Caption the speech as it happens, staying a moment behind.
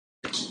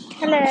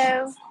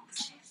Hello.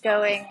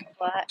 Going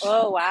what?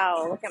 Oh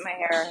wow, look at my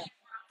hair.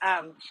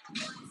 Um,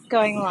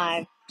 Going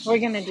live. We're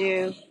gonna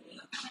do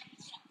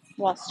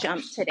Waltz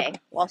jump today.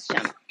 Waltz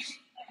jump.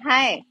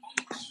 Hi,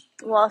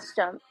 Waltz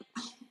jump.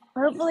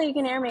 Hopefully you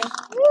can hear me.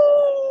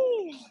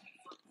 Whee!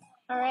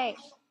 All right.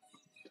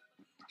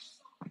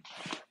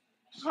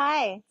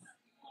 Hi.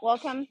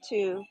 Welcome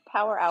to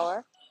Power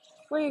Hour.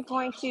 We're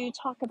going to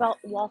talk about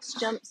waltz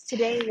jumps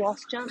today.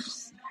 Waltz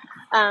jumps.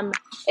 Um,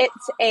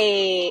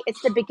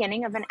 it's the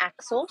beginning of an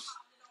axel,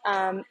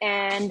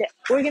 and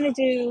we're gonna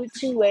do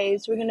two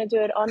ways. We're gonna do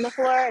it on the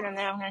floor, and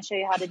then I'm gonna show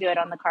you how to do it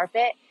on the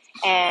carpet.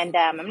 And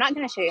I'm not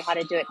gonna show you how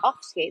to do it off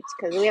skates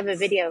because we have a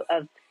video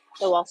of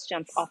the waltz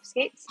jump off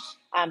skates.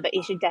 But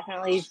you should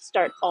definitely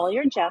start all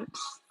your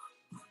jumps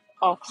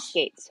off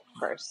skates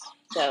first.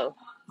 So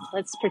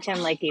let's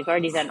pretend like you've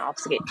already done off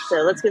skates. So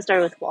let's get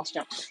started with waltz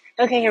jump.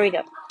 Okay, here we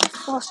go.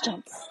 Waltz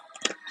jump.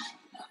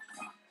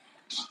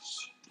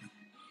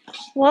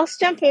 Waltz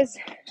jump is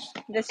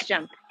this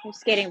jump. You're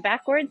skating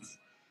backwards,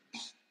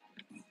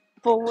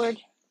 forward,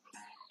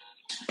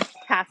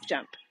 half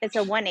jump. It's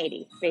a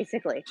 180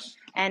 basically.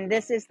 And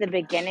this is the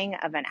beginning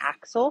of an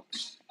axel.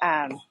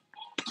 It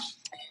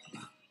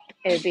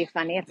would be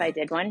funny if I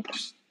did one,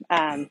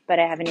 but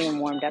I haven't even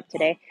warmed up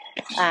today.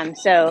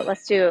 So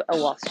let's do a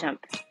waltz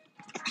jump.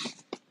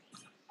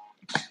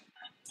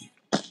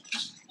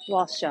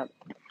 Waltz jump.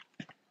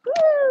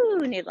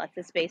 Woo! Need lots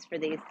of space for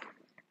these.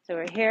 So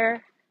we're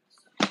here.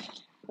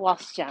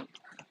 Waltz jump.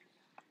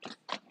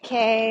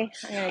 Okay,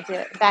 I'm going to do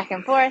it back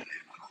and forth.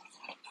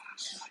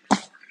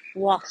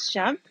 Waltz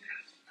jump.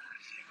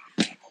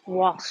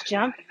 Waltz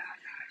jump.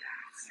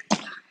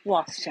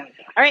 Waltz jump.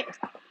 All right,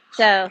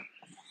 so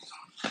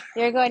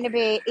you're going to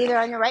be either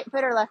on your right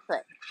foot or left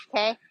foot.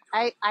 Okay,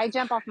 I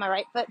jump off my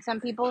right foot.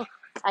 Some people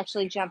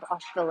actually jump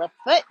off the left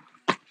foot.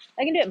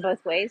 I can do it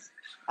both ways,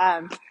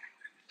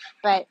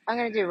 but I'm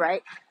going to do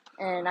right.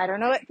 And I don't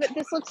know what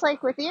this looks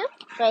like with you,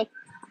 but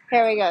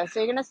here we go. So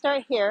you're going to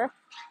start here,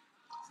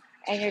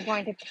 and you're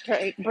going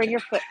to bring your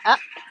foot up,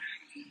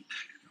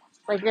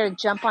 like you're going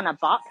to jump on a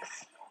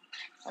box,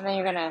 and then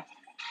you're going to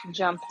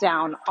jump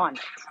down on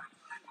it.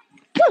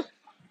 Woo!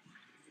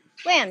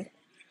 Land.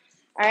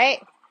 All right.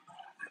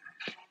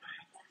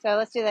 So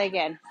let's do that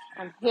again.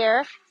 I'm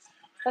here.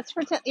 Let's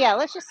pretend. Yeah,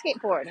 let's just skate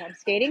forward. I'm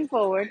skating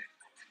forward.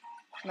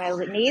 My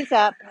knees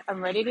up.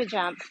 I'm ready to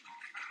jump.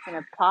 I'm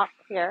going to pop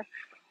here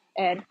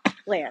and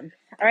land.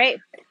 All right.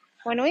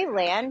 When we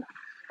land,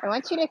 I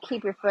want you to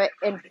keep your foot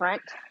in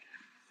front,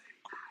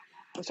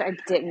 which I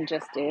didn't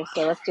just do.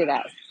 So let's do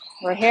that.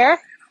 We're here.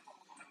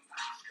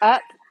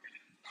 Up.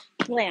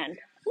 Land.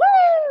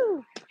 Woo!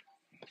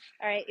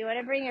 All right. You want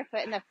to bring your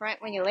foot in the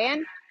front when you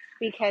land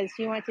because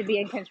you want to be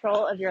in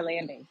control of your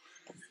landing.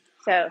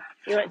 So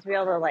you want to be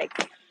able to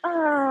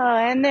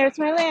and there's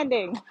my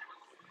landing.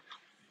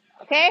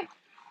 Okay.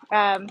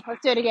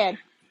 Let's do it again.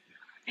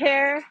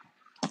 Here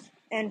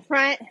in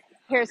front.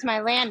 Here's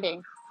my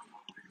landing.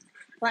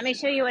 Let me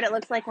show you what it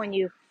looks like when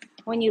you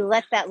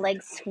let that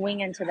leg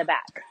swing into the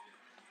back.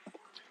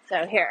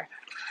 So here.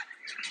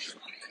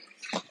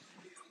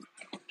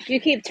 You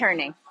keep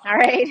turning. All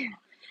right.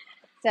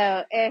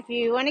 So if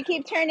you want to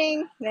keep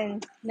turning,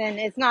 then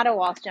it's not a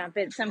waltz jump.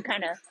 It's some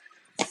kind of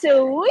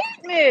sweet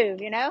move,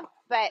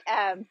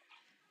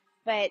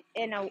 But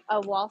in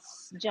a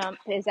waltz jump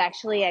is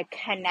actually a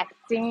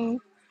connecting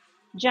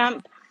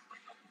jump.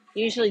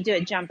 You usually do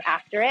a jump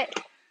after it.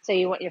 So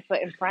you want your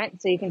foot in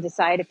front so you can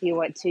decide if you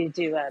want to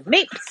do a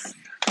mapes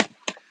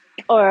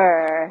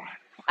or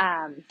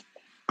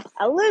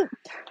a loop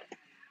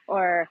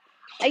or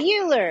a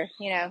Euler,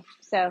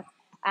 So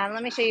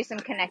let me show you some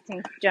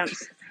connecting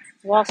jumps.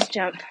 Waltz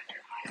jump,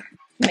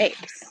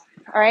 mapes.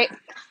 All right.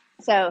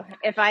 So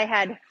if I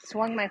had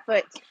swung my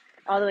foot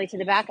all the way to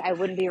the back, I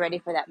wouldn't be ready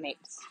for that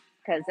mapes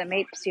because the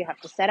mapes you have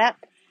to set up,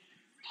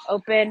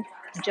 open,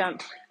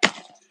 jump,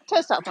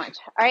 toe stop punch.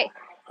 All right.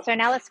 So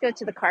now let's go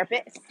to the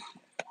carpet.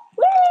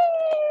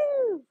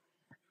 Woo!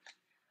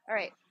 All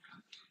right.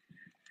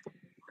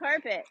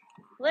 Carpet.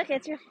 Look,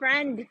 it's your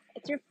friend.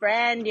 It's your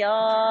friend,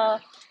 y'all.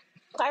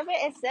 Carpet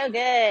is so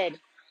good.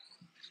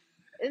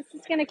 This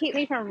is going to keep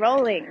me from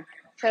rolling.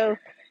 So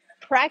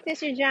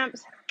practice your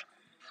jumps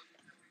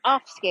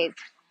off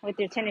skates with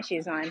your tennis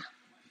shoes on.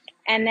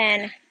 And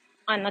then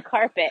on the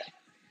carpet.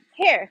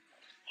 Here,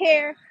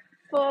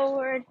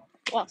 forward,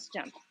 waltz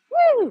jump.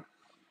 Woo!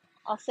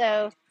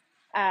 Also,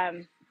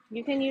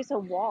 you can use a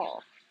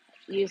wall.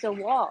 Use a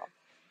wall.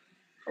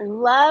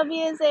 Love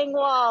using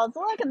walls.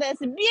 Look at this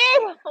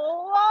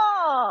beautiful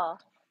wall.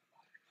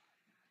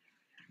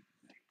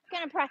 I'm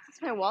going to practice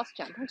my waltz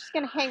jump. I'm just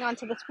going to hang on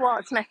to this wall.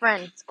 It's my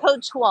friend. It's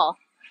Coach Wall.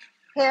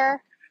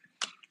 Here,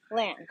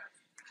 land.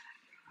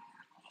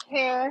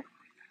 Here,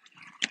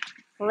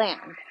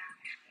 land.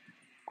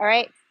 All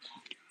right.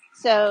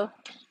 So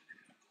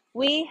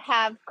we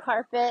have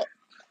carpet.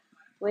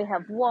 We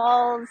have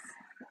walls.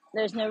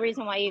 There's no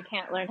reason why you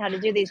can't learn how to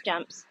do these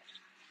jumps.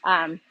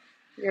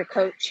 Your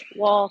coach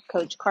wall,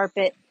 coach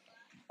carpet.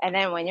 And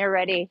then when you're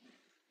ready,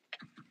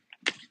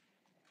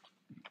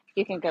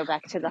 you can go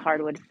back to the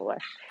hardwood floor.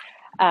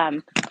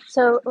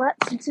 So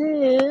let's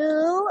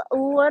do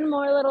one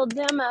more little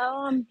demo.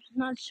 I'm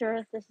not sure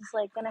if this is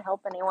like going to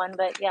help anyone,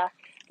 but yeah,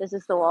 this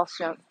is the wall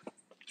jump.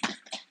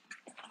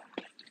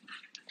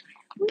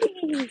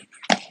 Whee!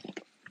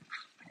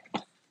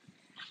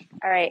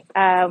 All right,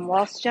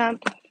 waltz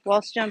jump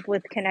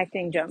with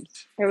connecting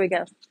jumps. Here we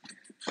go.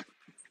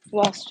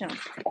 Waltz jump,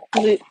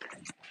 loop,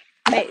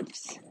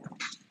 mapes.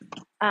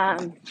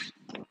 Let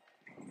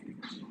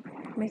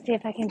me see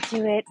if I can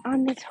do it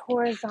on this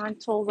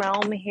horizontal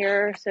realm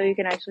here so you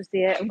can actually see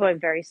it. I'm going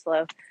very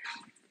slow.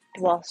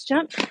 Waltz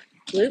jump,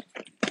 loop,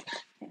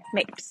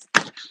 mapes.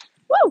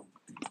 Woo!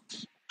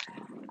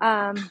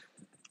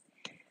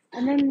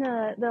 And then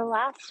the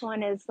last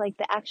one is like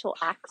the actual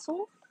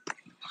axle.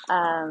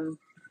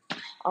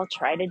 I'll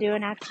try to do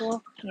an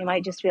axle. You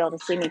might just be able to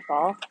see me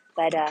fall,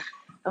 but I'm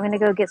gonna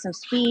go get some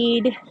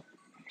speed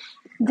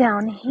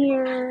down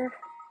here,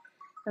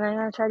 and I'm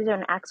gonna try to do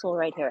an axle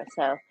right here.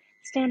 So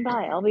stand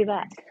by. I'll be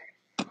back.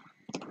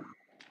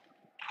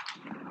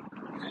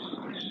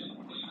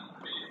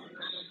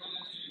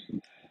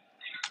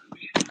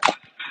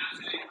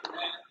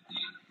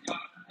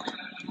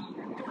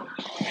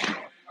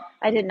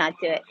 I did not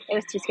do it. It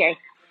was too scary.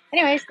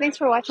 Anyways, thanks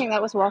for watching.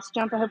 That was waltz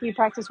jump. I hope you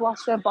practice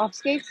waltz jump off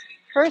skates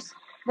first,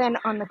 then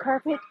on the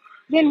carpet,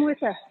 then with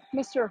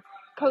Mr.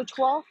 Coach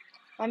Walt,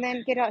 and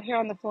then get out here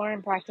on the floor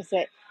and practice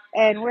it.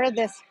 And wear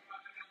this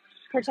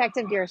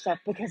protective gear stuff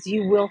because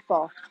you will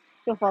fall.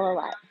 You'll fall a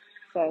lot.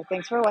 So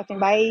thanks for watching.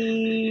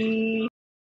 Bye.